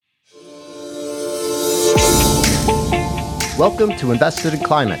Welcome to Invested in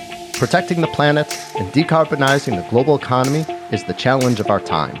Climate. Protecting the planet and decarbonizing the global economy is the challenge of our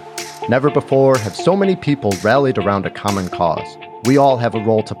time. Never before have so many people rallied around a common cause. We all have a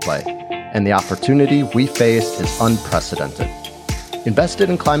role to play, and the opportunity we face is unprecedented. Invested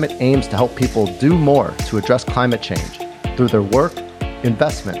in Climate aims to help people do more to address climate change through their work,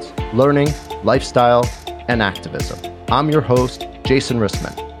 investments, learning, lifestyle, and activism. I'm your host, Jason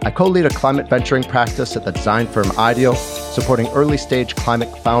Rissman. I co-lead a climate venturing practice at the design firm IDEO, supporting early-stage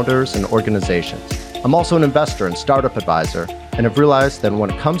climate founders and organizations. I'm also an investor and startup advisor, and have realized that when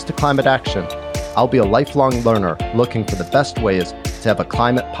it comes to climate action, I'll be a lifelong learner looking for the best ways to have a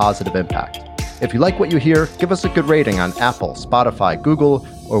climate-positive impact. If you like what you hear, give us a good rating on Apple, Spotify, Google,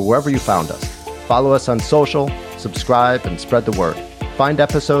 or wherever you found us. Follow us on social, subscribe, and spread the word. Find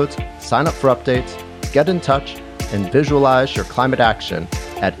episodes, sign up for updates, get in touch, and visualize your climate action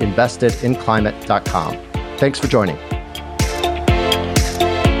at investedinclimate.com. Thanks for joining.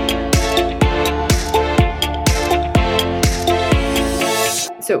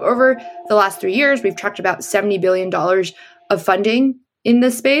 So over the last 3 years, we've tracked about $70 billion of funding in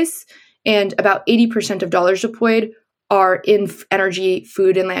this space, and about 80% of dollars deployed are in energy,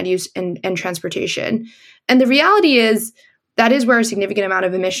 food, and land use and transportation. And the reality is that is where a significant amount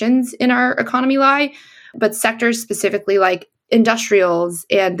of emissions in our economy lie, but sectors specifically like industrials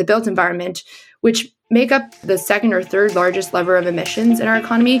and the built environment, which make up the second or third largest lever of emissions in our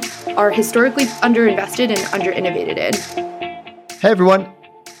economy, are historically underinvested and underinnovated in. Hey everyone,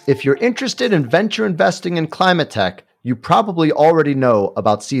 if you're interested in venture investing in climate tech, you probably already know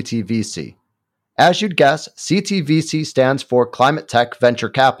about CTVC. As you'd guess, CTVC stands for Climate Tech Venture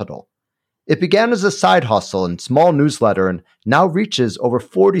Capital. It began as a side hustle and small newsletter and now reaches over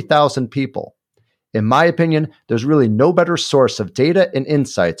 40,000 people. In my opinion, there's really no better source of data and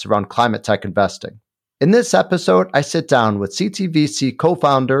insights around climate tech investing. In this episode, I sit down with CTVC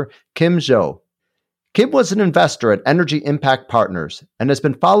co-founder Kim Zhou. Kim was an investor at Energy Impact Partners and has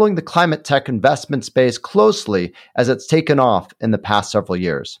been following the climate tech investment space closely as it's taken off in the past several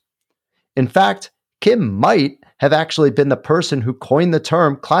years. In fact, Kim might have actually been the person who coined the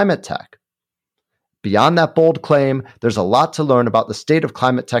term climate tech. Beyond that bold claim, there's a lot to learn about the state of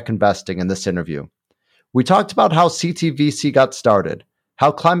climate tech investing in this interview. We talked about how CTVC got started,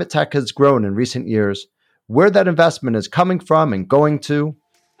 how climate tech has grown in recent years, where that investment is coming from and going to,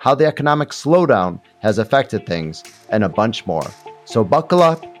 how the economic slowdown has affected things, and a bunch more. So buckle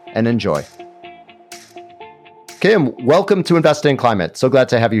up and enjoy. Kim, welcome to Investing in Climate. So glad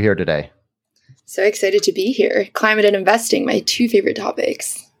to have you here today. So excited to be here. Climate and investing, my two favorite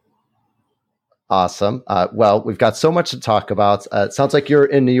topics. Awesome. Well, we've got so much to talk about. It sounds like you're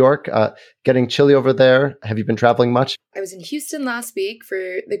in New York, getting chilly over there. Have you been traveling much? I was in Houston last week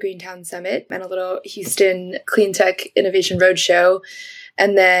for the Greentown Summit and a little Houston Clean Tech Innovation Roadshow,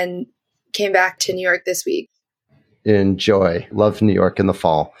 and then came back to New York this week. Enjoy. Love New York in the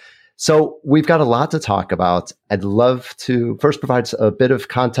fall. So we've got a lot to talk about. I'd love to first provide a bit of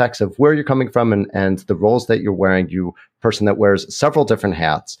context of where you're coming from and the roles that you're wearing. You're a person that wears several different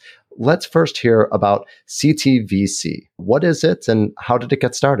hats. Let's first hear about CTVC. What is it and how did it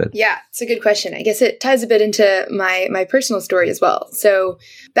get started? Yeah, it's a good question. I guess it ties a bit into my personal story as well. So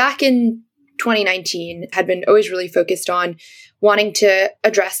back in 2019, had been always really focused on wanting to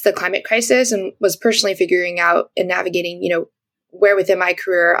address the climate crisis and was personally figuring out and navigating, where within my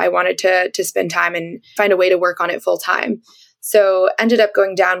career I wanted to spend time and find a way to work on it full time. So ended up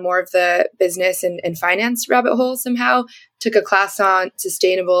going down more of the business and finance rabbit hole somehow. Took a class on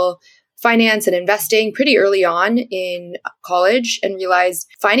sustainable finance and investing pretty early on in college and realized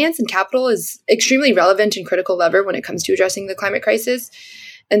finance and capital is extremely relevant and critical lever when it comes to addressing the climate crisis.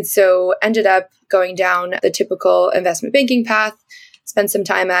 And so ended up going down the typical investment banking path, spent some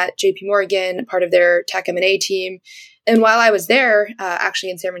time at JP Morgan, part of their tech M&A team. And while I was there, actually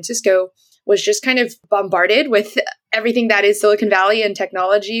in San Francisco, was just kind of bombarded with everything that is Silicon Valley and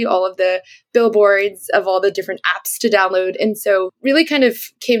technology, all of the billboards of all the different apps to download. And so really kind of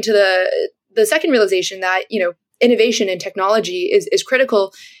came to the second realization that, innovation and technology is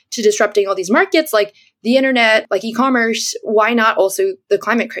critical to disrupting all these markets like the internet, like e-commerce. Why not also the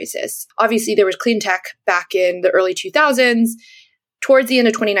climate crisis? Obviously, there was clean tech back in the early 2000s. Towards the end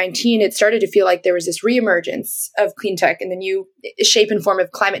of 2019, it started to feel like there was this reemergence of clean tech and the new shape and form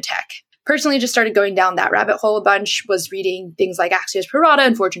of climate tech. Personally, just started going down that rabbit hole a bunch, was reading things like Axios Pro Rata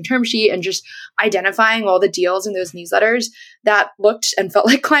and Fortune Term Sheet and just identifying all the deals in those newsletters that looked and felt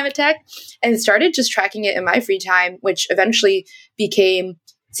like climate tech and started just tracking it in my free time, which eventually became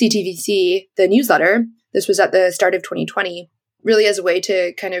CTVC, the newsletter. This was at the start of 2020. really as a way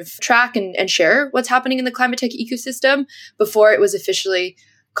to kind of track and share what's happening in the climate tech ecosystem before it was officially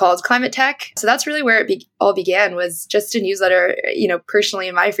called Climate Tech. So that's really where it all began, was just a newsletter, personally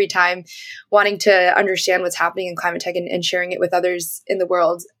in my free time, wanting to understand what's happening in climate tech and sharing it with others in the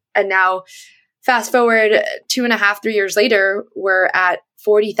world. And now fast forward 2.5, 3 years later, we're at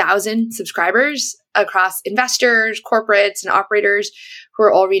 40,000 subscribers across investors, corporates, and operators who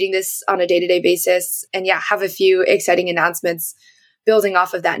are all reading this on a day-to-day basis. And have a few exciting announcements building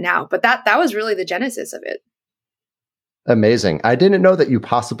off of that now. But that was really the genesis of it. Amazing. I didn't know that you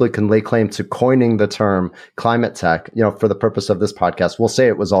possibly can lay claim to coining the term climate tech, for the purpose of this podcast. We'll say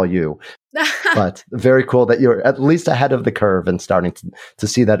it was all you, but very cool that you're at least ahead of the curve and starting to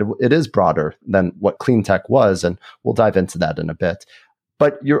see that it is broader than what clean tech was. And we'll dive into that in a bit.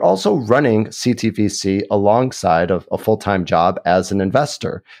 But you're also running CTVC alongside of a full-time job as an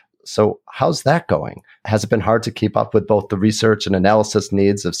investor. So how's that going? Has it been hard to keep up with both the research and analysis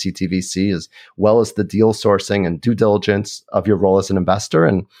needs of CTVC as well as the deal sourcing and due diligence of your role as an investor?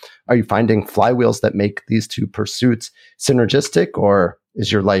 And are you finding flywheels that make these two pursuits synergistic, or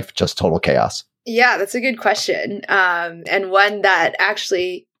is your life just total chaos? Yeah, that's a good question. And one that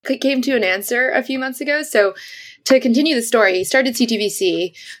actually came to an answer a few months ago. So to continue the story, started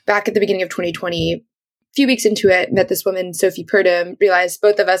CTVC back at the beginning of 2020. A few weeks into it, met this woman, Sophie Purdom, realized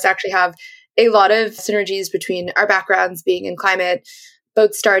both of us actually have a lot of synergies between our backgrounds being in climate,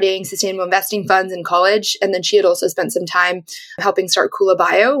 both starting sustainable investing funds in college. And then she had also spent some time helping start Kula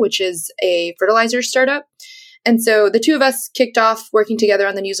Bio, which is a fertilizer startup. And so the two of us kicked off working together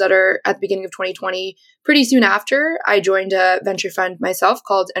on the newsletter at the beginning of 2020. Pretty soon after, I joined a venture fund myself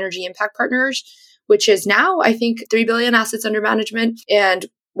called Energy Impact Partners, which is now, I think, 3 billion assets under management, and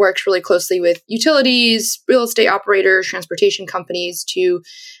works really closely with utilities, real estate operators, transportation companies to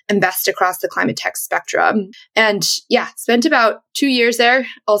invest across the climate tech spectrum. And spent about 2 years there,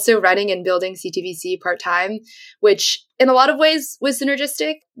 also running and building CTVC part-time, which in a lot of ways was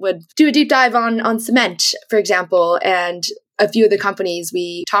synergistic. Would do a deep dive on cement, for example, and a few of the companies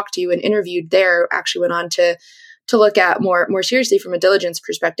we talked to and interviewed there actually went on to look at more seriously from a diligence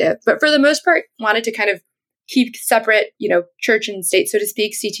perspective. But for the most part, wanted to kind of keep separate, church and state, so to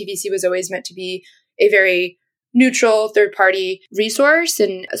speak. CTVC was always meant to be a very neutral third-party resource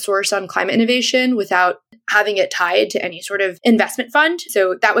and a source on climate innovation without having it tied to any sort of investment fund.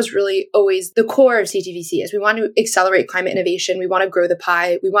 So that was really always the core of CTVC, is we want to accelerate climate innovation. We want to grow the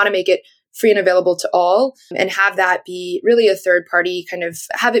pie. We want to make it free and available to all, and have that be really a third party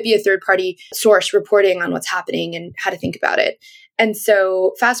have it be a third party source reporting on what's happening and how to think about it. And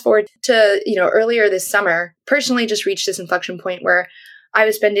so fast forward to, earlier this summer, personally just reached this inflection point where I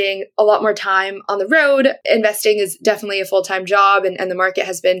was spending a lot more time on the road. Investing is definitely a full-time job, and the market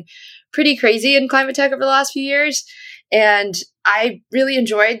has been pretty crazy in climate tech over the last few years. And I really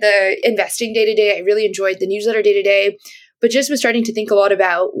enjoyed the investing day-to-day. I really enjoyed the newsletter day-to-day, but just was starting to think a lot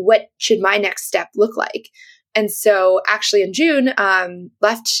about what should my next step look like. And so actually in June,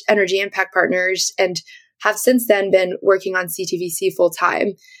 left Energy Impact Partners and have since then been working on CTVC full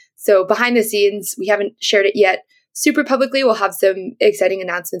time. So behind the scenes, we haven't shared it yet super publicly. We'll have some exciting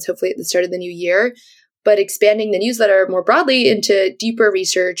announcements hopefully at the start of the new year, but expanding the newsletter more broadly into deeper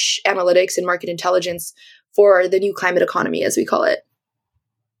research, analytics, and market intelligence for the new climate economy, as we call it.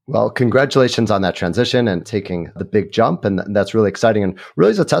 Well, congratulations on that transition and taking the big jump. And that's really exciting and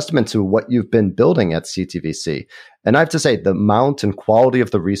really is a testament to what you've been building at CTVC. And I have to say, the amount and quality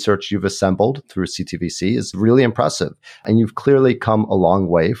of the research you've assembled through CTVC is really impressive. And you've clearly come a long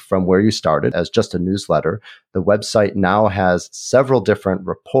way from where you started as just a newsletter. The website now has several different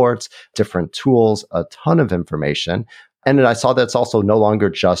reports, different tools, a ton of information. And I saw that it's also no longer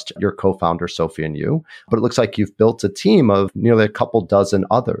just your co-founder, Sophie, and you, but it looks like you've built a team of nearly a couple dozen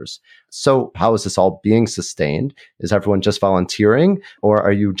others. So how is this all being sustained? Is everyone just volunteering, or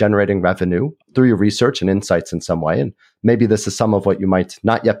are you generating revenue through your research and insights in some way? And maybe this is some of what you might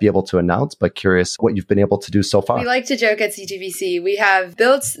not yet be able to announce, but curious what you've been able to do so far. We like to joke at CTVC, we have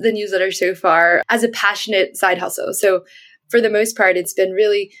built the newsletter so far as a passionate side hustle. So for the most part, it's been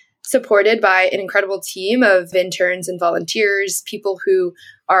really supported by an incredible team of interns and volunteers, people who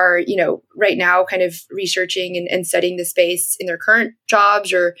are, right now kind of researching and studying the space in their current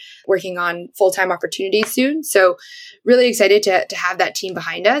jobs or working on full-time opportunities soon. So really excited to have that team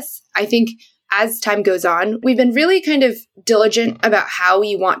behind us. I think as time goes on, we've been really kind of diligent about how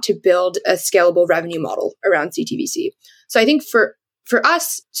we want to build a scalable revenue model around CTVC. So I think for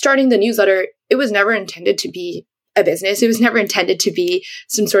us, starting the newsletter, it was never intended to be a business. It was never intended to be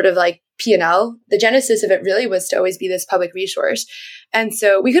some sort of like P&L. The genesis of it really was to always be this public resource. And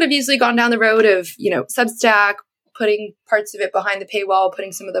so we could have easily gone down the road of, Substack, putting parts of it behind the paywall,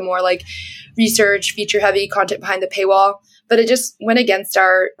 putting some of the more like research, feature-heavy content behind the paywall. But it just went against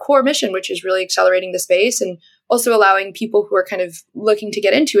our core mission, which is really accelerating the space and also allowing people who are kind of looking to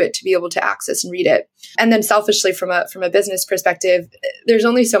get into it to be able to access and read it. And then selfishly, from a business perspective, there's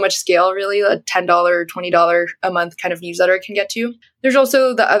only so much scale really a $10 or $20 a month kind of newsletter can get to. There's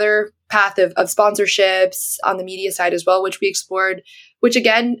also the other path of sponsorships on the media side as well, which we explored, which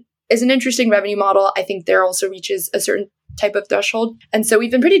again is an interesting revenue model. I think there also reaches a certain type of threshold. And so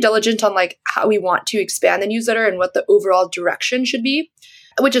we've been pretty diligent on like how we want to expand the newsletter and what the overall direction should be,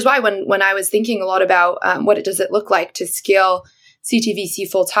 which is why when I was thinking a lot about what does it look like to scale CTVC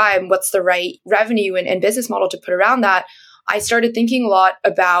full time, what's the right revenue and business model to put around that, I started thinking a lot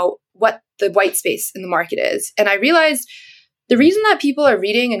about what the white space in the market is. And I realized the reason that people are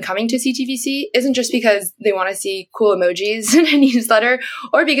reading and coming to CTVC isn't just because they want to see cool emojis in a newsletter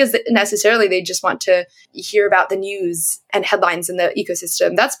or because necessarily they just want to hear about the news and headlines in the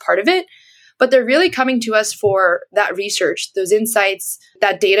ecosystem. That's part of it. But they're really coming to us for that research, those insights,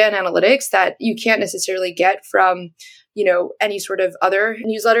 that data and analytics that you can't necessarily get from, any sort of other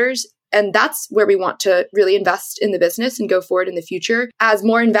newsletters. And that's where we want to really invest in the business and go forward in the future as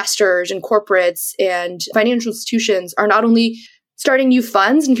more investors and corporates and financial institutions are not only starting new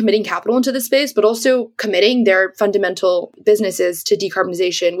funds and committing capital into the space, but also committing their fundamental businesses to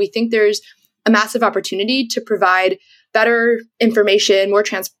decarbonization. We think there's a massive opportunity to provide better information, more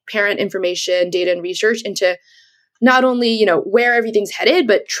transparent information, data and research into not only, where everything's headed,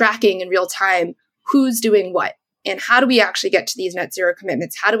 but tracking in real time who's doing what. And how do we actually get to these net zero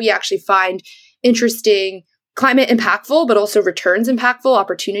commitments? How do we actually find interesting, climate impactful, but also returns impactful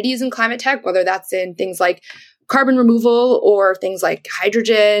opportunities in climate tech, whether that's in things like carbon removal or things like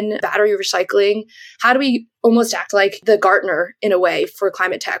hydrogen, battery recycling? How do we almost act like the Gartner in a way for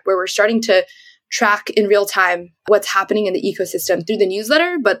climate tech, where we're starting to track in real time what's happening in the ecosystem through the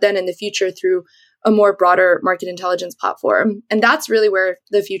newsletter, but then in the future through a more broader market intelligence platform? And that's really where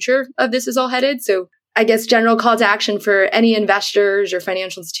the future of this is all headed. So I guess general call to action for any investors or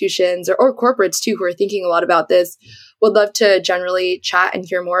financial institutions or corporates too who are thinking a lot about this, would love to generally chat and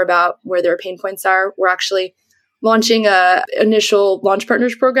hear more about where their pain points are. We're actually launching a initial launch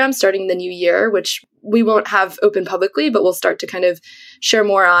partners program starting the new year, which we won't have open publicly, but we'll start to kind of share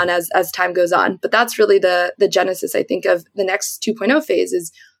more on as time goes on. But that's really the genesis, I think, of the next 2.0 phase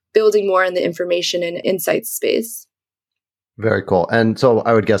is building more in the information and insights space. Very cool. And so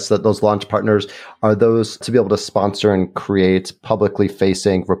I would guess that those launch partners, are those to be able to sponsor and create publicly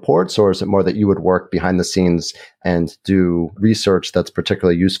facing reports, or is it more that you would work behind the scenes and do research that's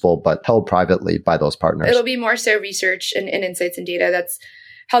particularly useful, but held privately by those partners? It'll be more so research and insights and data that's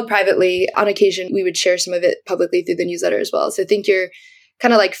held privately. On occasion, we would share some of it publicly through the newsletter as well. So think you're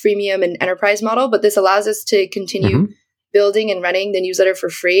kind of like freemium and enterprise model, but this allows us to continue building and running the newsletter for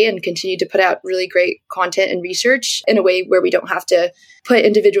free and continue to put out really great content and research in a way where we don't have to put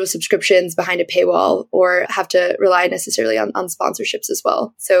individual subscriptions behind a paywall or have to rely necessarily on sponsorships as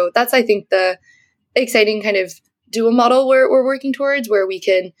well. So that's, I think, the exciting kind of dual model we're working towards, where we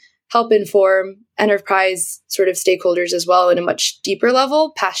can help inform enterprise sort of stakeholders as well in a much deeper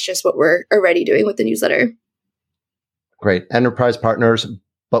level past just what we're already doing with the newsletter. Great. Enterprise partners.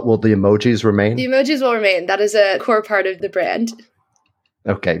 But will the emojis remain? The emojis will remain. That is a core part of the brand.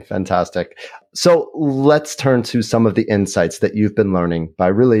 Okay, fantastic. So let's turn to some of the insights that you've been learning by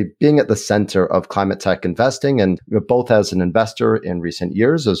really being at the center of climate tech investing, and both as an investor in recent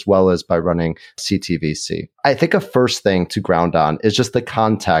years, as well as by running CTVC. I think a first thing to ground on is just the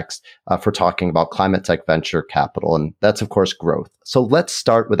context for talking about climate tech venture capital. And that's, of course, growth. So let's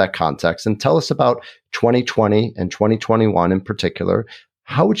start with that context and tell us about 2020 and 2021 in particular.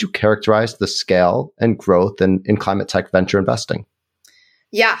 How would you characterize the scale and growth in climate tech venture investing?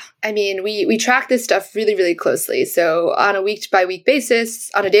 Yeah, I mean, we track this stuff really, really closely. So on a week-by-week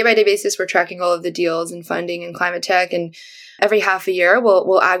basis, on a day-by-day basis, we're tracking all of the deals and funding in climate tech. And every half a year,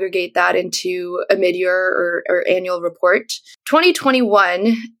 we'll aggregate that into a mid-year or annual report.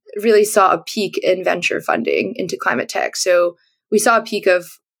 2021 really saw a peak in venture funding into climate tech. So we saw a peak of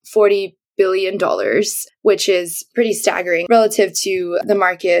 $40 billion, which is pretty staggering relative to the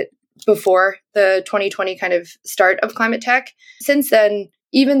market before the 2020 kind of start of climate tech. Since then,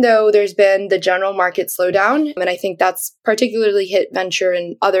 even though there's been the general market slowdown, and I think that's particularly hit venture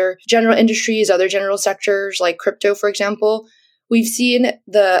and other general industries, other general sectors like crypto, for example, we've seen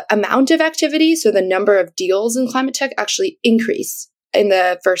the amount of activity, so the number of deals in climate tech actually increase in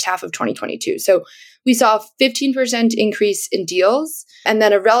the first half of 2022. So we saw a 15% increase in deals and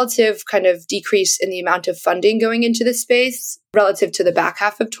then a relative kind of decrease in the amount of funding going into the space relative to the back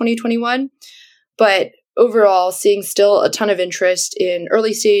half of 2021. But overall seeing still a ton of interest in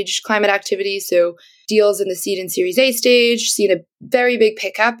early stage climate activity. So deals in the seed and Series A stage, seeing a very big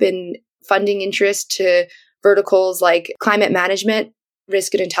pickup in funding interest to verticals like climate management,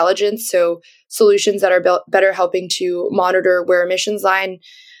 risk and intelligence. So solutions that are better helping to monitor where emissions lie,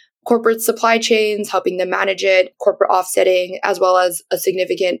 corporate supply chains, helping them manage it, corporate offsetting, as well as a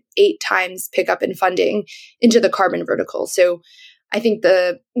significant 8 times pickup in funding into the carbon vertical. So I think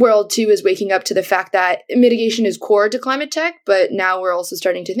the world too is waking up to the fact that mitigation is core to climate tech, but now we're also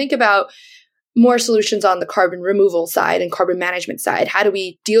starting to think about more solutions on the carbon removal side and carbon management side. How do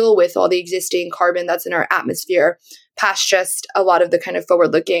we deal with all the existing carbon that's in our atmosphere past just a lot of the kind of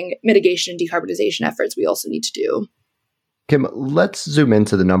forward-looking mitigation and decarbonization efforts we also need to do? Kim, let's zoom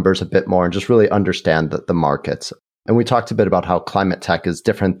into the numbers a bit more and just really understand the markets. And we talked a bit about how climate tech is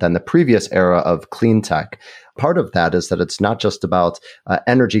different than the previous era of clean tech. Part of that is that it's not just about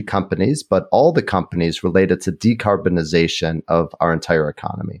energy companies, but all the companies related to decarbonization of our entire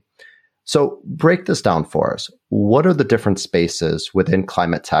economy. So break this down for us. What are the different spaces within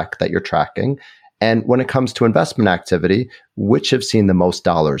climate tech that you're tracking? And when it comes to investment activity, which have seen the most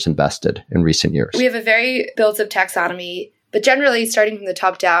dollars invested in recent years? We have a very built-up taxonomy, but generally, starting from the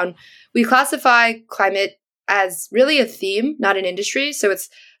top down, we classify climate as really a theme, not an industry. So it's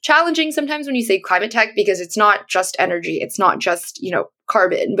challenging sometimes when you say climate tech because it's not just energy, it's not just,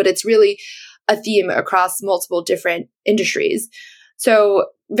 carbon, but it's really a theme across multiple different industries. So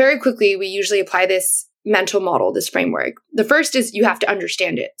very quickly, we usually apply this mental model, this framework. The first is you have to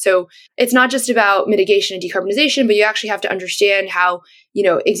understand it. So it's not just about mitigation and decarbonization, but you actually have to understand how,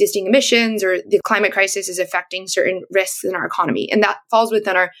 existing emissions or the climate crisis is affecting certain risks in our economy. And that falls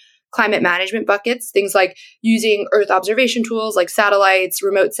within our climate management buckets, things like using Earth observation tools like satellites,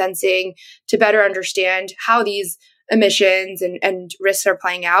 remote sensing to better understand how these emissions and risks are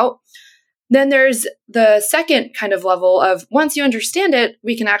playing out. Then there's the second kind of level of once you understand it,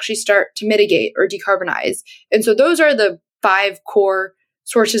 we can actually start to mitigate or decarbonize. And so those are the 5 core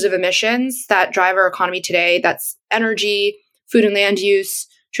sources of emissions that drive our economy today. That's energy, food and land use,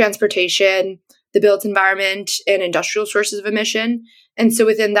 transportation, the built environment, and industrial sources of emission. And so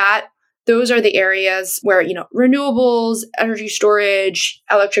within that, those are the areas where, renewables, energy storage,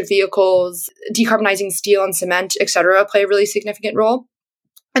 electric vehicles, decarbonizing steel and cement, et cetera, play a really significant role.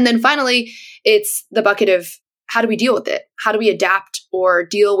 And then finally, it's the bucket of how do we deal with it? How do we adapt or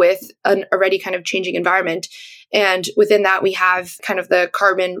deal with an already kind of changing environment? And within that, we have kind of the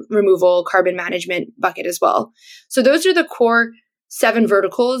carbon removal, carbon management bucket as well. So those are the core 7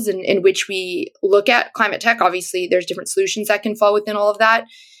 verticals in which we look at climate tech. Obviously, there's different solutions that can fall within all of that.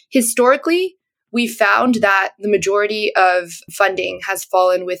 Historically, we found that the majority of funding has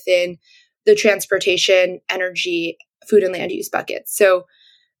fallen within the transportation, energy, food and land use buckets. So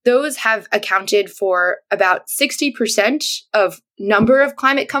those have accounted for about 60% of number of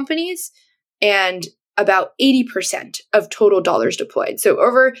climate companies and about 80% of total dollars deployed. So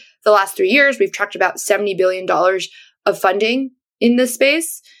over the last 3 years, we've tracked about $70 billion of funding in this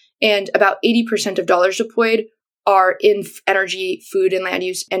space, and about 80% of dollars deployed are in energy, food and land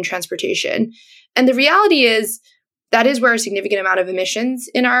use, and transportation. And the reality is that is where a significant amount of emissions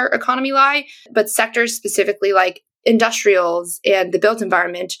in our economy lie, but sectors specifically like industrials and the built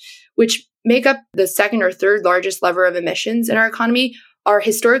environment, which make up the second or third largest lever of emissions in our economy, are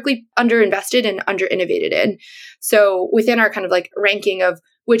historically underinvested and under-innovated in. So within our kind of like ranking of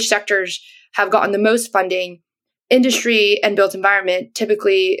which sectors have gotten the most funding, industry and built environment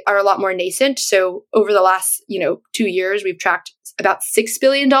typically are a lot more nascent. So over the last, 2 years, we've tracked about $6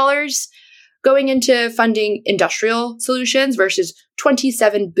 billion going into funding industrial solutions versus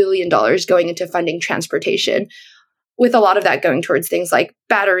 $27 billion going into funding transportation, with a lot of that going towards things like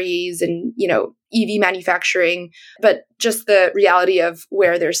batteries and, EV manufacturing. But just the reality of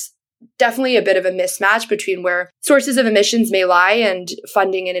where there's definitely a bit of a mismatch between where sources of emissions may lie and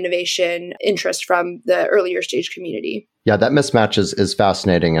funding and innovation interest from the earlier stage community. Yeah, that mismatch is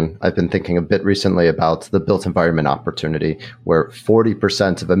fascinating. And I've been thinking a bit recently about the built environment opportunity, where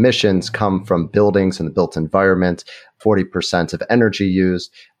 40% of emissions come from buildings and the built environment, 40% of energy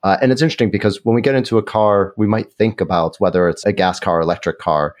used. And it's interesting because when we get into a car, we might think about whether it's a gas car or electric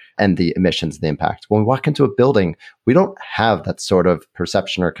car and the emissions and the impact. When we walk into a building, we don't have that sort of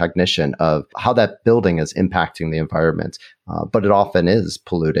perception or cognition of how that building is impacting the environment. But it often is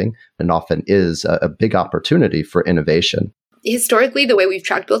polluting and often is a big opportunity for innovation. Historically, the way we've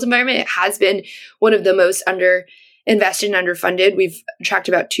tracked built environment, it has been one of the most underinvested and underfunded. We've tracked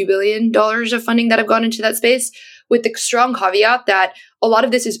about $2 billion of funding that have gone into that space, with the strong caveat that a lot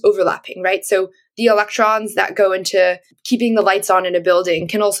of this is overlapping, right? So the electrons that go into keeping the lights on in a building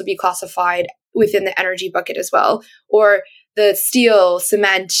can also be classified within the energy bucket as well. Or the steel,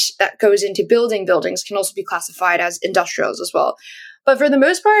 cement that goes into building buildings can also be classified as industrials as well. But for the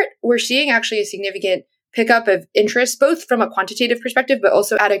most part, we're seeing actually a significant pickup of interest, both from a quantitative perspective, but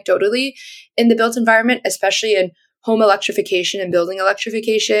also anecdotally in the built environment, especially in home electrification and building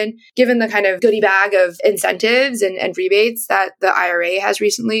electrification, given the kind of goodie bag of incentives and rebates that the IRA has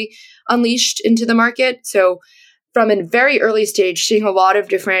recently unleashed into the market. So from a very early stage, seeing a lot of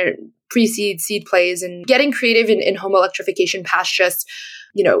different pre-seed, seed plays and getting creative in home electrification past just,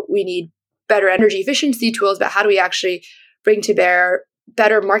 we need better energy efficiency tools, but how do we actually bring to bear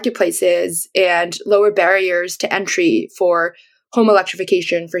better marketplaces and lower barriers to entry for home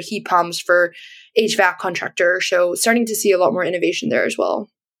electrification, for heat pumps, for HVAC contractors. So starting to see a lot more innovation there as well.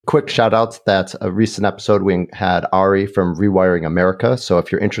 Quick shout out that a recent episode we had Ari from Rewiring America. So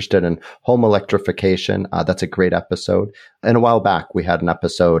if you're interested in home electrification, that's a great episode. And a while back, we had an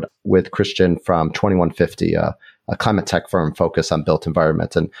episode with Christian from 2150, a climate tech firm focused on built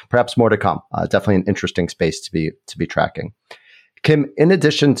environment, and perhaps more to come. Definitely an interesting space to be tracking. Kim, in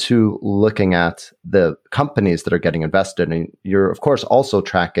addition to looking at the companies that are getting invested, and you're, of course, also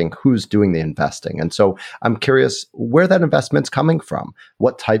tracking who's doing the investing. And so I'm curious where that investment's coming from.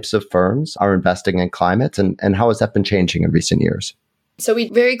 What types of firms are investing in climate, and how has that been changing in recent years? So we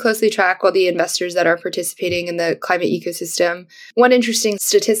very closely track all the investors that are participating in the climate ecosystem. One interesting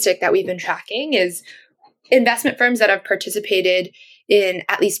statistic that we've been tracking is investment firms that have participated in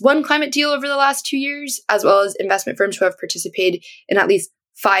at least one climate deal over the last 2 years, as well as investment firms who have participated in at least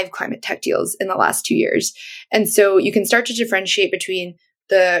 5 climate tech deals in the last 2 years. And so you can start to differentiate between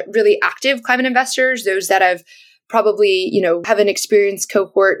the really active climate investors, those that have probably, have an experienced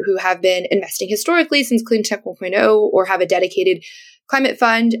cohort who have been investing historically since Clean Tech 1.0 or have a dedicated climate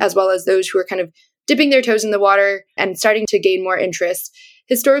fund, as well as those who are kind of dipping their toes in the water and starting to gain more interest.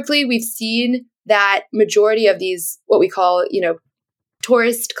 Historically, we've seen that majority of these, what we call,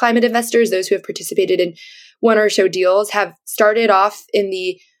 tourist climate investors, those who have participated in one or so deals, have started off in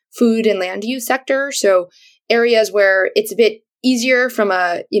the food and land use sector. So areas where it's a bit easier from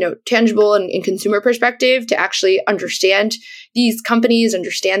a tangible and consumer perspective to actually understand these companies,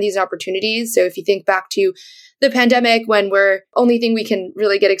 understand these opportunities. So if you think back to the pandemic, when only thing we can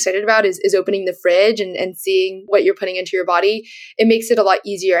really get excited about is opening the fridge and seeing what you're putting into your body, it makes it a lot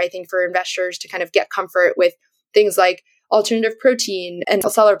easier, I think, for investors to kind of get comfort with things like alternative protein and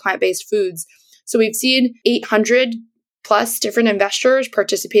cellular plant-based foods. So we've seen 800 plus different investors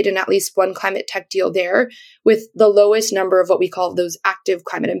participate in at least one climate tech deal there, with the lowest number of what we call those active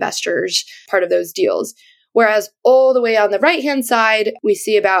climate investors part of those deals. Whereas all the way on the right-hand side, we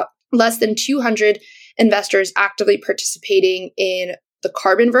see about less than 200 investors actively participating in the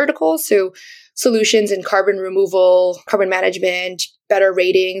carbon vertical. So solutions in carbon removal, carbon management, better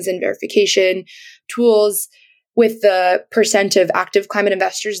ratings and verification tools, with the percent of active climate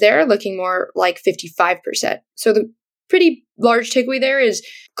investors there looking more like 55%. So the pretty large takeaway there is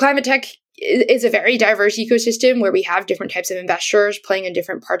climate tech is a very diverse ecosystem where we have different types of investors playing in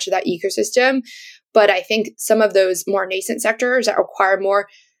different parts of that ecosystem. But I think some of those more nascent sectors that require more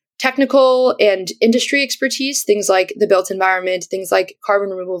technical and industry expertise, things like the built environment, things like carbon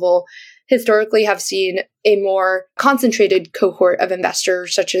removal, historically have seen a more concentrated cohort of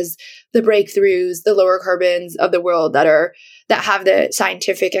investors, such as the breakthroughs, the lower carbons of the world that have the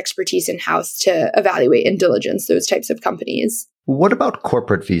scientific expertise in-house to evaluate and diligence those types of companies. What about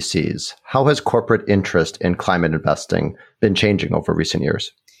corporate VCs? How has corporate interest in climate investing been changing over recent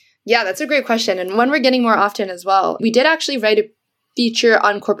years? Yeah, that's a great question, and one we're getting more often as well. We did actually write a feature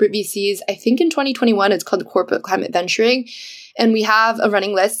on corporate VCs, I think in 2021. It's called Corporate Climate Venturing. And we have a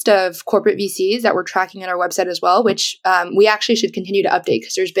running list of corporate VCs that we're tracking on our website as well, which we actually should continue to update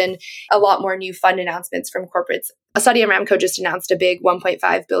because there's been a lot more new fund announcements from corporates. Saudi Aramco just announced a big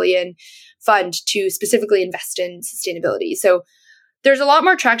 $1.5 billion fund to specifically invest in sustainability. So there's a lot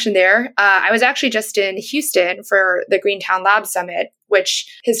more traction there. I was actually just in Houston for the Greentown Lab Summit, which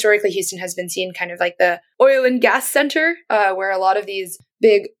historically Houston has been seen kind of like the oil and gas center, where a lot of these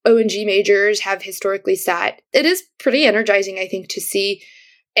big O&G majors have historically sat. It is pretty energizing, I think, to see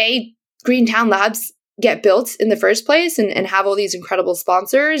Greentown Labs get built in the first place and have all these incredible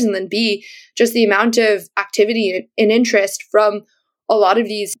sponsors, and then B, just the amount of activity and interest from a lot of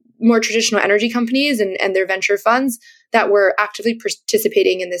these more traditional energy companies and their venture funds that were actively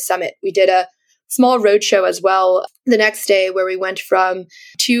participating in this summit. We did a small roadshow as well the next day where we went from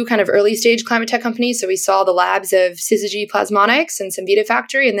 2 kind of early stage climate tech companies. So we saw the labs of Syzygy Plasmonics and Cemvita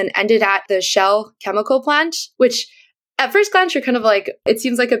Factory, and then ended at the Shell chemical plant, which at first glance you're kind of like, it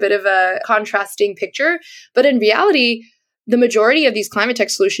seems like a bit of a contrasting picture. But in reality, the majority of these climate tech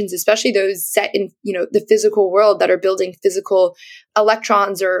solutions, especially those set in, the physical world that are building physical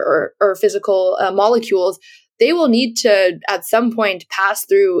electrons or physical molecules, they will need to, at some point, pass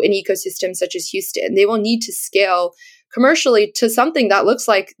through an ecosystem such as Houston. They will need to scale commercially to something that looks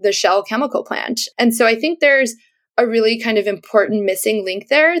like the Shell chemical plant. And so I think there's a really kind of important missing link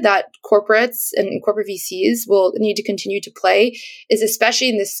there that corporates and corporate VCs will need to continue to play, is especially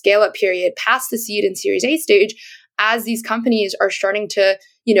in this scale-up period past the seed and Series A stage, as these companies are starting to,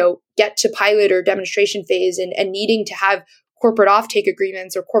 get to pilot or demonstration phase and needing to have corporate offtake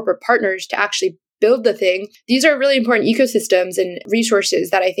agreements or corporate partners to actually build the thing. These are really important ecosystems and resources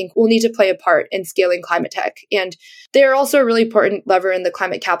that I think will need to play a part in scaling climate tech. And they're also a really important lever in the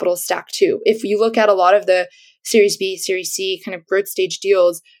climate capital stack too. If you look at a lot of the Series B, Series C kind of growth stage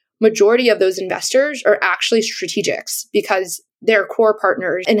deals, majority of those investors are actually strategics because they're core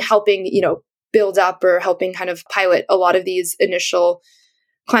partners in helping, build up or helping kind of pilot a lot of these initial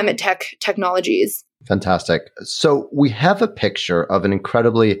climate tech technologies. Fantastic. So we have a picture of an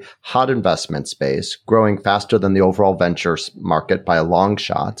incredibly hot investment space growing faster than the overall ventures market by a long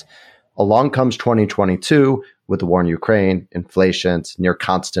shot. Along comes 2022 with the war in Ukraine, inflation, near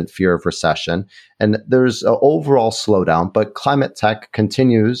constant fear of recession, and there's an overall slowdown, but climate tech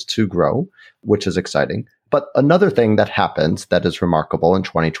continues to grow, which is exciting. But another thing that happened that is remarkable in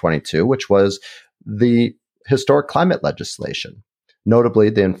 2022, which was the historic climate legislation, notably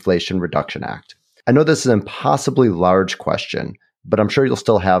the Inflation Reduction Act. I know this is an impossibly large question, but I'm sure you'll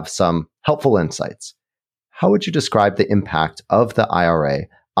still have some helpful insights. How would you describe the impact of the IRA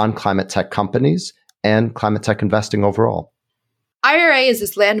on climate tech companies and climate tech investing overall? IRA is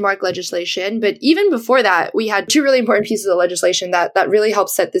this landmark legislation, but even before that, we had two really important pieces of legislation that really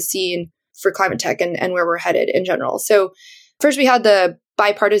helped set the scene for climate tech and where we're headed in general. So first, we had the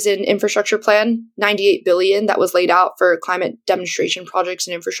bipartisan infrastructure plan, $98 billion that was laid out for climate demonstration projects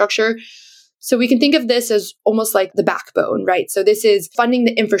and infrastructure. So we can think of this as almost like the backbone, right? So this is funding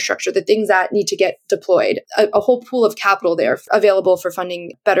the infrastructure, the things that need to get deployed, a whole pool of capital there available for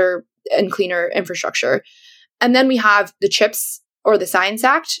funding better and cleaner infrastructure. And then we have the CHIPS or the Science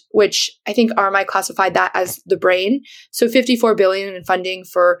Act, which I think RMI classified that as the brain. So $54 billion in funding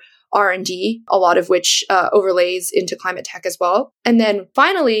for R&D, a lot of which overlays into climate tech as well. And then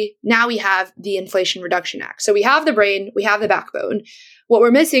finally, now we have the Inflation Reduction Act. So we have the brain, we have the backbone. What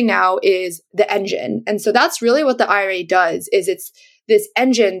we're missing now is the engine. And so that's really what the IRA does, is it's this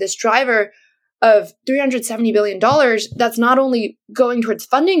engine, this driver of $370 billion that's not only going towards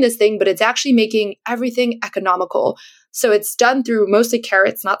funding this thing, but it's actually making everything economical. So it's done through mostly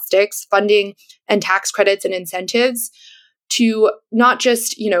carrots, not sticks, funding and tax credits and incentives to not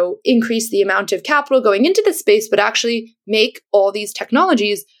just, increase the amount of capital going into the space, but actually make all these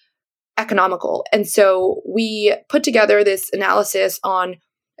technologies economical. And so we put together this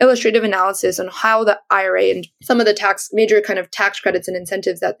illustrative analysis on how the IRA and some of the major kind of tax credits and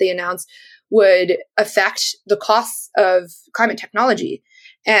incentives that they announced would affect the costs of climate technology.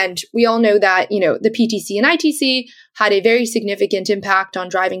 And we all know that, the PTC and ITC had a very significant impact on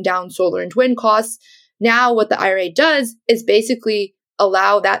driving down solar and wind costs. Now, what the IRA does is basically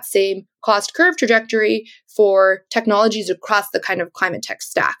allow that same cost curve trajectory for technologies across the kind of climate tech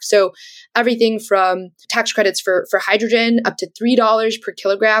stack. So everything from tax credits for hydrogen up to $3 per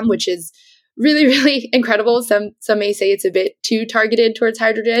kilogram, which is really, really incredible. Some may say it's a bit too targeted towards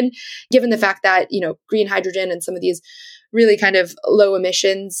hydrogen, given the fact that, green hydrogen and some of these really kind of low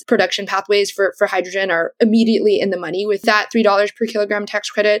emissions production pathways for hydrogen are immediately in the money with that $3 per kilogram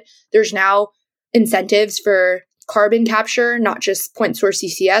tax credit. There's now incentives for carbon capture, not just point source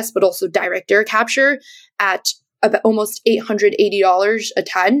CCS, but also direct air capture at about almost $880 a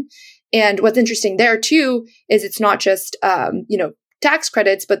ton. And what's interesting there too is it's not just tax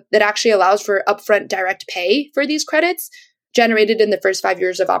credits, but that actually allows for upfront direct pay for these credits generated in the first 5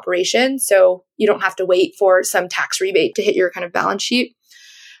 years of operation. So you don't have to wait for some tax rebate to hit your kind of balance sheet.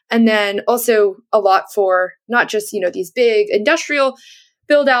 And then also a lot for not just, these big industrial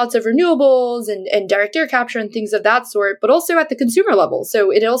build outs of renewables and direct air capture and things of that sort, but also at the consumer level. So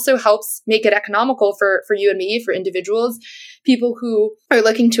it also helps make it economical for you and me, for individuals, people who are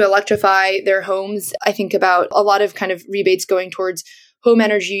looking to electrify their homes. I think about a lot of kind of rebates going towards home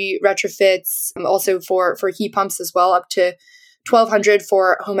energy retrofits, also for heat pumps as well, up to $1,200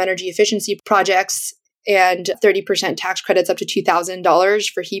 for home energy efficiency projects and 30% tax credits up to $2,000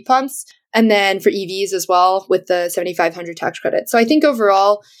 for heat pumps. And then for EVs as well with the $7,500 tax credit. So I think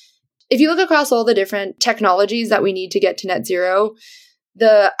overall, if you look across all the different technologies that we need to get to net zero,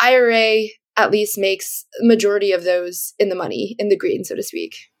 the IRA at least makes the majority of those in the money, in the green, so to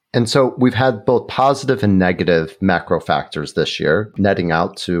speak. And so we've had both positive and negative macro factors this year, netting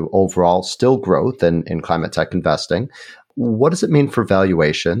out to overall still growth in climate tech investing. What does it mean for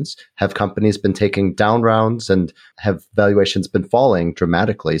valuations? Have companies been taking down rounds, and have valuations been falling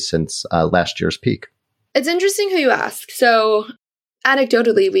dramatically since last year's peak? It's interesting who you ask. So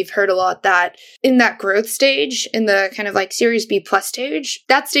anecdotally, we've heard a lot that in that growth stage, in the kind of like Series B plus stage,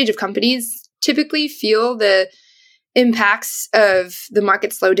 that stage of companies typically feel the impacts of the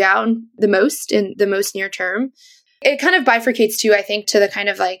market slowdown the most in the most near term. It kind of bifurcates too, I think, to the kind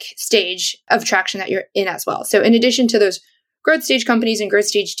of like stage of traction that you're in as well. So in addition to those growth stage companies and growth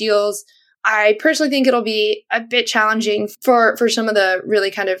stage deals, I personally think it'll be a bit challenging for some of the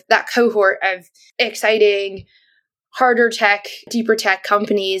really kind of that cohort of exciting, harder tech, deeper tech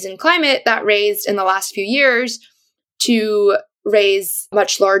companies in climate that raised in the last few years to raise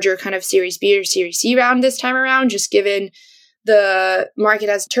much larger kind of Series B or Series C round this time around, just given the market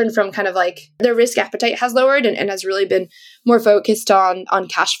has turned from kind of like the risk appetite has lowered and has really been more focused on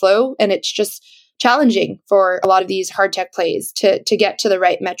cash flow. And it's just challenging for a lot of these hard tech plays to get to the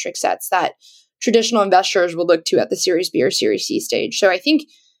right metric sets that traditional investors will look to at the Series B or Series C stage. So I think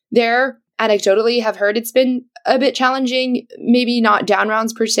there, anecdotally, have heard it's been a bit challenging, maybe not down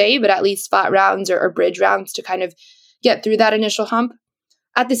rounds per se, but at least flat rounds or bridge rounds to kind of get through that initial hump.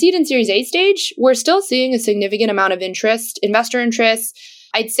 At the seed and Series A stage, we're still seeing a significant amount of interest, investor interest.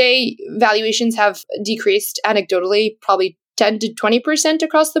 I'd say valuations have decreased anecdotally, probably 10 to 20%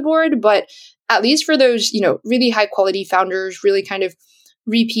 across the board, but at least for those, really high quality founders, really kind of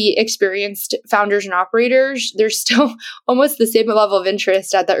repeat experienced founders and operators, there's still almost the same level of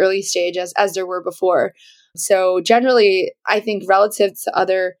interest at the early stage as there were before. So generally, I think relative to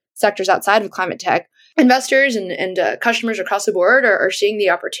other sectors outside of climate tech, investors and customers across the board are seeing the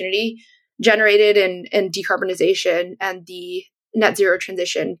opportunity generated in decarbonization and the net zero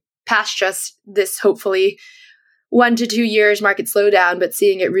transition past just this hopefully 1 to 2 years market slowdown, but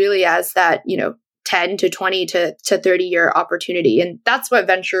seeing it really as that, 10 to 20 to 30 year opportunity. And that's what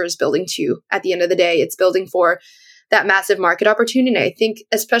venture is building to at the end of the day. It's building for that massive market opportunity. And I think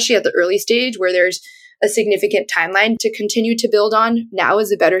especially at the early stage where there's a significant timeline to continue to build on, now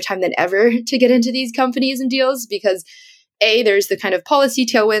is a better time than ever to get into these companies and deals because A, there's the kind of policy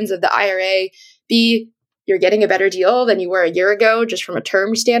tailwinds of the IRA. B, you're getting a better deal than you were a year ago, just from a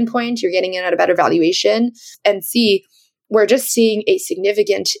term standpoint. You're getting in at a better valuation. And C, we're just seeing a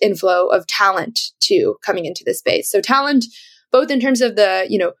significant inflow of talent too coming into this space. So talent, both in terms of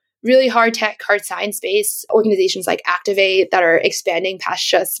the, really hard tech, hard science space, organizations like Activate that are expanding past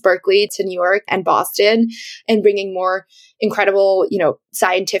just Berkeley to New York and Boston and bringing more incredible,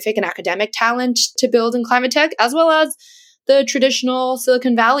 scientific and academic talent to build in climate tech, as well as the traditional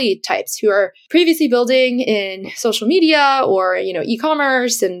Silicon Valley types who are previously building in social media or,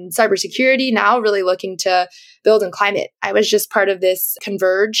 e-commerce and cybersecurity, now really looking to build in climate. I was just part of this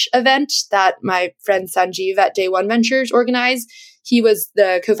Converge event that my friend Sanjeev at Day One Ventures organized. He was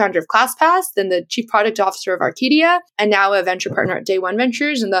the co-founder of ClassPass, then the chief product officer of Arcadia, and now a venture partner at Day One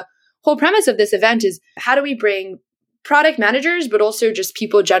Ventures. And the whole premise of this event is how do we bring product managers, but also just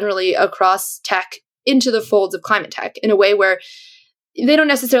people generally across tech into the folds of climate tech in a way where they don't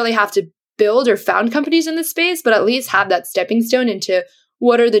necessarily have to build or found companies in this space, but at least have that stepping stone into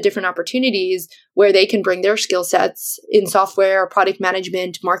what are the different opportunities where they can bring their skill sets in software, product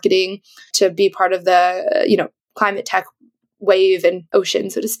management, marketing to be part of the, climate tech wave and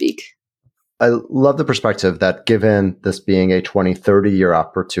ocean, so to speak. I love the perspective that given this being a 20, 30-year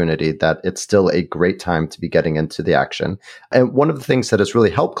opportunity, that it's still a great time to be getting into the action. And one of the things that has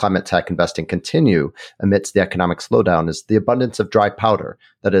really helped climate tech investing continue amidst the economic slowdown is the abundance of dry powder,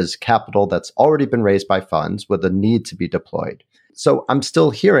 that is capital that's already been raised by funds with a need to be deployed. So I'm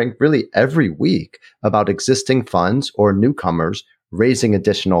still hearing really every week about existing funds or newcomers raising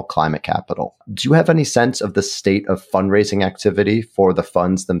additional climate capital. Do you have any sense of the state of fundraising activity for the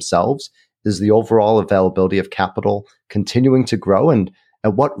funds themselves? Is the overall availability of capital continuing to grow, and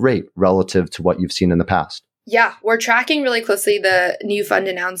at what rate relative to what you've seen in the past? Yeah, we're tracking really closely the new fund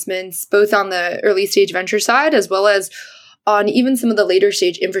announcements, both on the early stage venture side as well as on even some of the later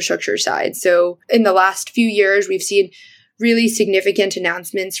stage infrastructure side. So in the last few years, we've seen really significant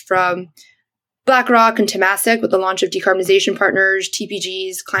announcements from BlackRock and Temasek with the launch of Decarbonization Partners,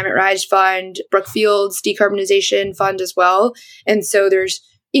 TPG's Climate Rise Fund, Brookfield's Decarbonization Fund as well. And so there's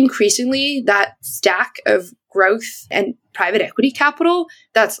increasingly that stack of growth and private equity capital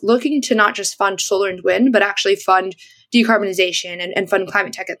that's looking to not just fund solar and wind, but actually fund decarbonization and fund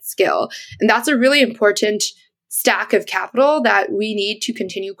climate tech at scale. And that's a really important stack of capital that we need to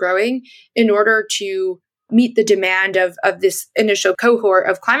continue growing in order to meet the demand of this initial cohort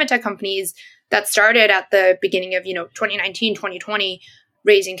of climate tech companies that started at the beginning of, 2019, 2020,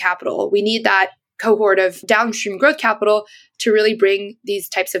 raising capital. We need that cohort of downstream growth capital to really bring these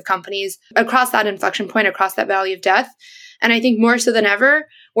types of companies across that inflection point, across that valley of death. And I think more so than ever,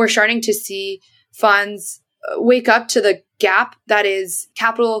 we're starting to see funds wake up to the gap that is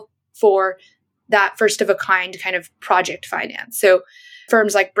capital for that first of a kind kind of project finance. So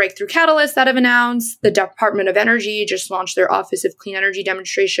firms like Breakthrough Catalyst that have announced, the Department of Energy just launched their Office of Clean Energy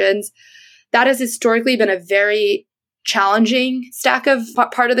demonstrations. That has historically been a very challenging stack of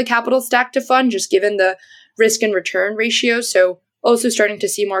part of the capital stack to fund, just given the risk and return ratio. So also starting to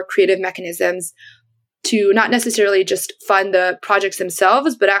see more creative mechanisms to not necessarily just fund the projects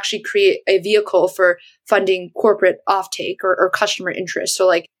themselves, but actually create a vehicle for funding corporate offtake or customer interest. So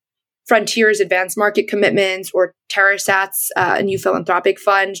like Frontier's advanced market commitments or TerraSat's a new philanthropic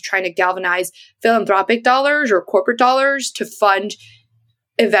fund trying to galvanize philanthropic dollars or corporate dollars to fund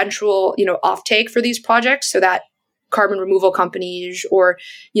eventual, offtake for these projects so that carbon removal companies or,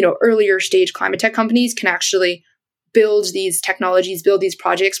 earlier stage climate tech companies can actually build these technologies, build these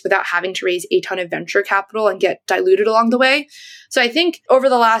projects without having to raise a ton of venture capital and get diluted along the way. So I think over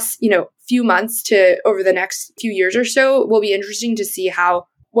the last, few months to over the next few years or so, will be interesting to see how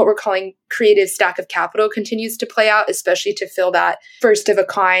what we're calling creative stack of capital continues to play out, especially to fill that first of a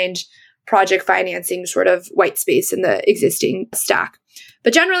kind project financing sort of white space in the existing stack.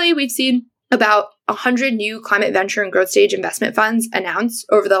 But generally, we've seen about 100 new climate venture and growth stage investment funds announced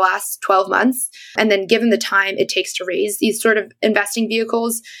over the last 12 months. And then given the time it takes to raise these sort of investing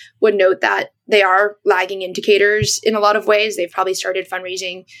vehicles, would note that they are lagging indicators in a lot of ways. They've probably started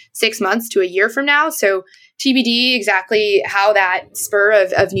fundraising 6 months to a year from now. So TBD exactly how that spur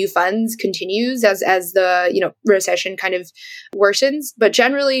of new funds continues as the recession kind of worsens. But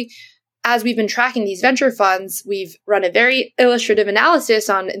generally, as we've been tracking these venture funds, we've run a very illustrative analysis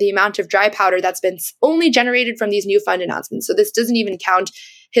on the amount of dry powder that's been only generated from these new fund announcements. So this doesn't even count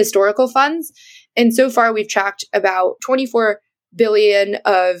historical funds. And so far, we've tracked about 24 billion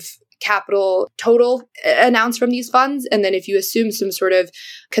of capital total announced from these funds. And then if you assume some sort of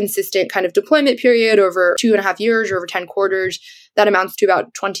consistent kind of deployment period over 2.5 years or over 10 quarters, that amounts to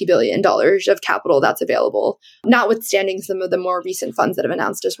about $20 billion of capital that's available, notwithstanding some of the more recent funds that have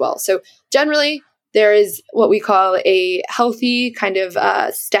announced as well. So generally, there is what we call a healthy kind of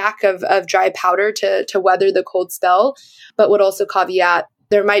stack of dry powder to weather the cold spell, but would also caveat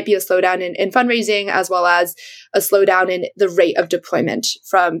there might be a slowdown in fundraising as well as a slowdown in the rate of deployment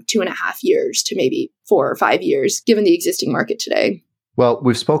from 2.5 years to maybe 4 or 5 years, given the existing market today. Well,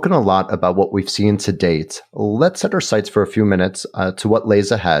 we've spoken a lot about what we've seen to date. Let's set our sights for a few minutes to what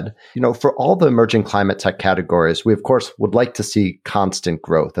lays ahead. For all the emerging climate tech categories, we, of course, would like to see constant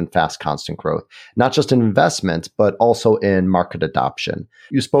growth and fast constant growth, not just in investment, but also in market adoption.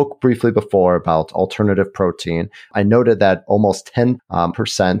 You spoke briefly before about alternative protein. I noted that almost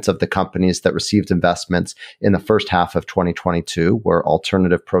 10% of the companies that received investments in the first half of 2022 were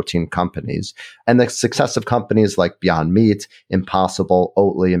alternative protein companies. And the success of companies like Beyond Meat, Impossible,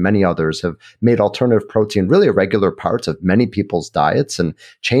 Oatly, and many others have made alternative protein really a regular part of many people's diets and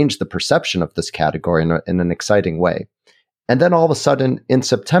changed the perception of this category in an exciting way. And then all of a sudden, in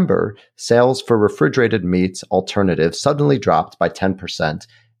September, sales for refrigerated meat alternatives suddenly dropped by 10%,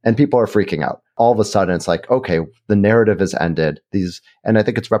 and people are freaking out. All of a sudden, it's like, okay, the narrative has ended. And I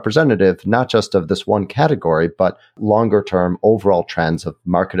think it's representative not just of this one category, but longer term overall trends of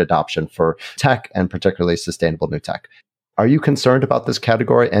market adoption for tech and particularly sustainable new tech. Are you concerned about this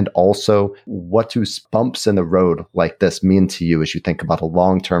category? And also, what do bumps in the road like this mean to you as you think about a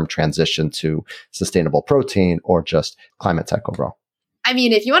long-term transition to sustainable protein or just climate tech overall? I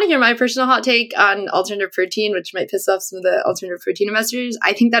mean, if you want to hear my personal hot take on alternative protein, which might piss off some of the alternative protein investors,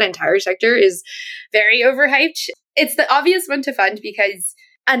 I think that entire sector is very overhyped. It's the obvious one to fund because,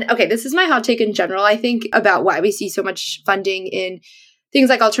 and okay, this is my hot take in general, I think, about why we see so much funding in things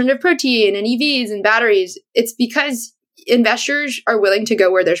like alternative protein and EVs and batteries. It's because investors are willing to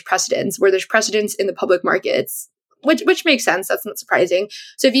go where there's precedence in the public markets, which makes sense. That's not surprising.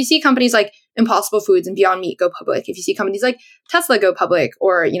 So if you see companies like Impossible Foods and Beyond Meat go public, if you see companies like Tesla go public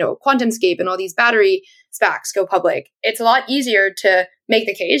or, QuantumScape and all these battery SPACs go public, it's a lot easier to make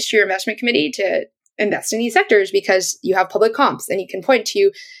the case to your investment committee to invest in these sectors because you have public comps and you can point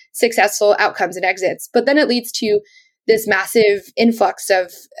to successful outcomes and exits. But then it leads to this massive influx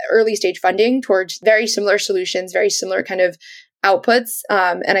of early stage funding towards very similar solutions, very similar kind of outputs.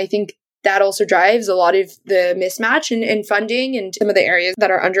 And I think that also drives a lot of the mismatch in funding and some of the areas that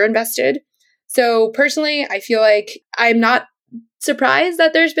are underinvested. So personally, I feel like I'm not surprised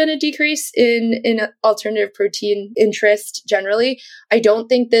that there's been a decrease in alternative protein interest generally. I don't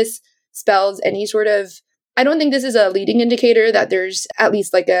think this spells any sort of, I don't think this is a leading indicator that there's at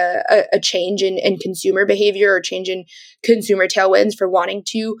least like a change in consumer behavior or change in consumer tailwinds for wanting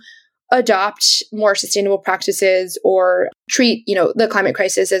to adopt more sustainable practices or treat, the climate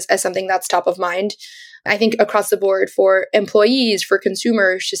crisis as something that's top of mind. I think across the board for employees, for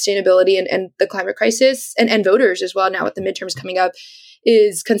consumers, sustainability and the climate crisis and voters as well now with the midterms coming up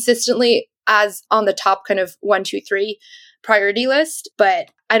is consistently as on the top kind of 1, 2, 3 priority list. But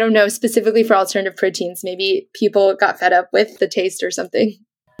I don't know specifically for alternative proteins, maybe people got fed up with the taste or something.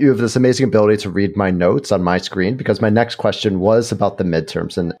 You have this amazing ability to read my notes on my screen because my next question was about the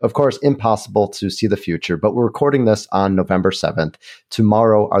midterms. And of course, impossible to see the future, but we're recording this on November 7th.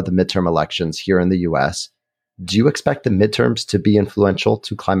 Tomorrow are the midterm elections here in the US. Do you expect the midterms to be influential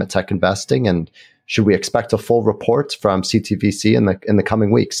to climate tech investing? And should we expect a full report from CTVC in the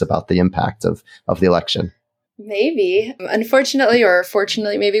coming weeks about the impact of the election? Maybe. Unfortunately, or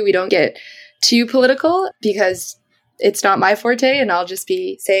fortunately, maybe we don't get too political because it's not my forte and I'll just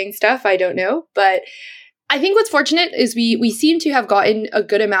be saying stuff I don't know. But I think what's fortunate is we seem to have gotten a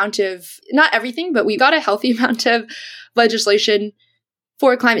good amount of, not everything, but we got a healthy amount of legislation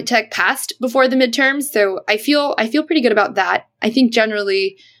for climate tech passed before the midterms. So I feel pretty good about that. I think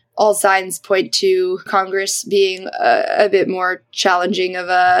generally all signs point to Congress being a bit more challenging of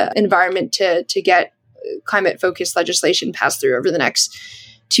a environment to get climate focused legislation passed through over the next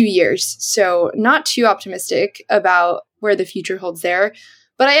 2 years. So not too optimistic about where the future holds there,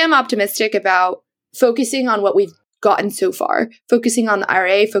 but I am optimistic about focusing on what we've gotten so far, focusing on the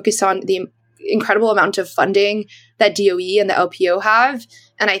IRA, focus on the incredible amount of funding that DOE and the LPO have.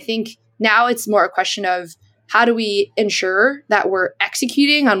 And I think now it's more a question of how do we ensure that we're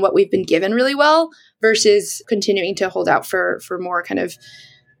executing on what we've been given really well versus continuing to hold out for more kind of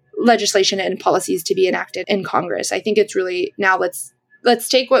legislation and policies to be enacted in Congress. I think it's really now let's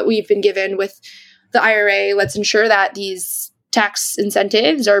take what we've been given with the IRA. Let's ensure that these tax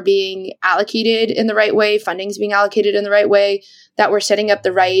incentives are being allocated in the right way, funding is being allocated in the right way, that we're setting up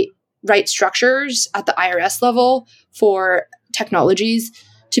the right structures at the IRS level for technologies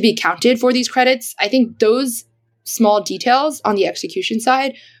to be counted for these credits. I think those small details on the execution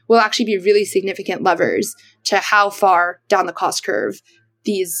side will actually be really significant levers to how far down the cost curve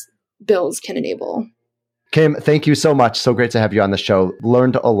these bills can enable. Kim, thank you so much. So great to have you on the show.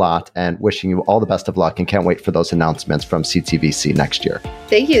 Learned a lot and wishing you all the best of luck and can't wait for those announcements from CTVC next year.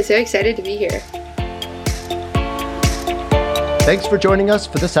 Thank you. So excited to be here. Thanks for joining us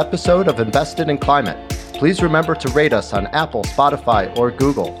for this episode of Invested in Climate. Please remember to rate us on Apple, Spotify, or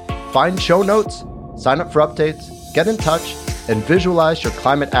Google. Find show notes, sign up for updates, get in touch, and visualize your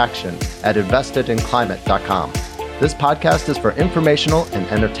climate action at investedinclimate.com. This podcast is for informational and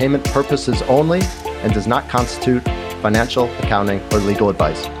entertainment purposes only and does not constitute financial, accounting, or legal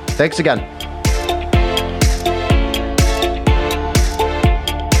advice. Thanks again.